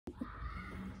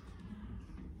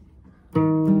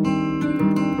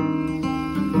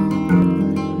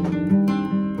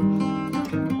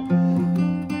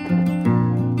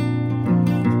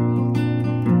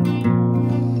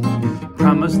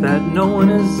no one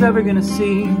is ever gonna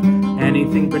see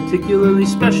anything particularly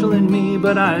special in me,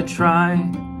 but I try.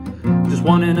 Just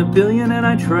 1 in a billion and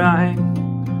I try.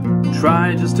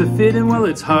 Try just to fit in, well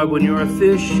it's hard when you're a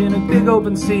fish in a big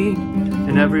open sea,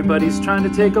 and everybody's trying to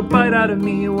take a bite out of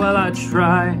me. Well I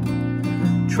try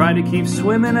to keep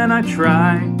swimming and I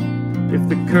try. If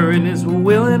the current is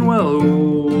willing, well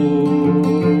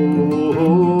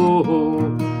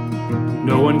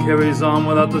no one carries on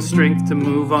without the strength to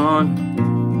move on.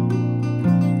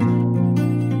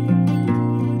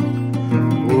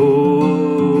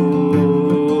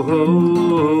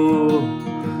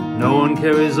 No one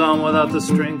carries on without the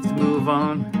strength to move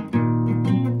on.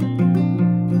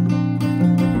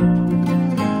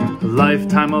 A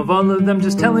lifetime of all of them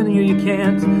just telling you you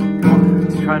can't.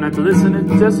 Try not to listen,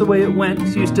 it's just the way it went,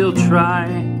 'cause you still try.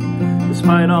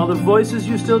 Despite all the voices,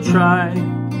 you still try.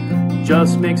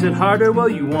 Just makes it harder. Well,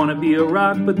 you want to be a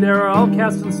rock, but there are all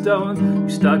cast in stones. You're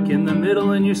stuck in the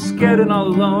middle and you're scared and all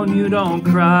alone. You don't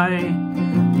cry.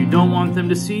 You don't want them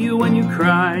to see you when you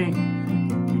cry.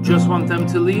 You just want them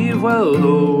to leave. Well,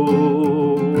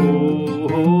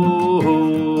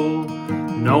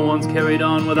 no one's carried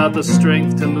on without the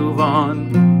strength to move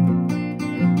on.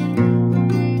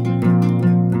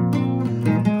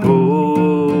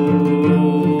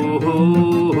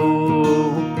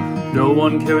 No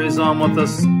one carries on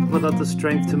without the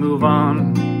strength to move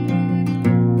on.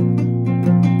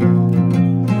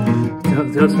 Tell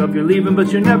yourself you're leaving,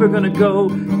 but you're never gonna go.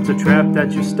 It's a trap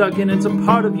that you're stuck in, it's a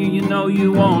part of you, you know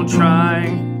you won't try.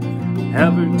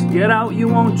 Ever to get out, you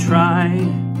won't try.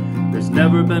 There's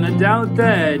never been a doubt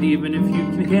that even if you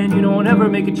can, you don't ever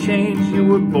make a change. You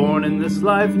were born in this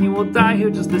life and you will die here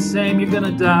just the same. You're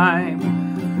gonna die.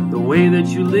 The way that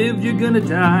you lived, you're gonna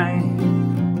die.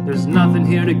 There's nothing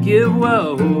here to give.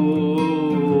 Well,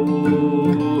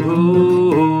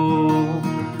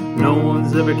 no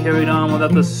one's ever carried on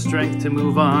without the strength to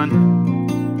move on.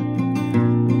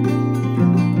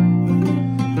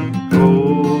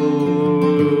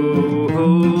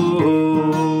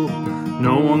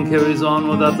 No one carries on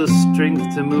without the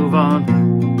strength to move on.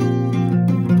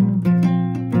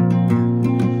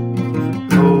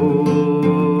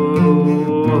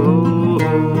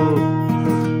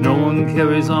 No one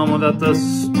carries on without the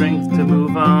strength to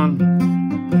move on.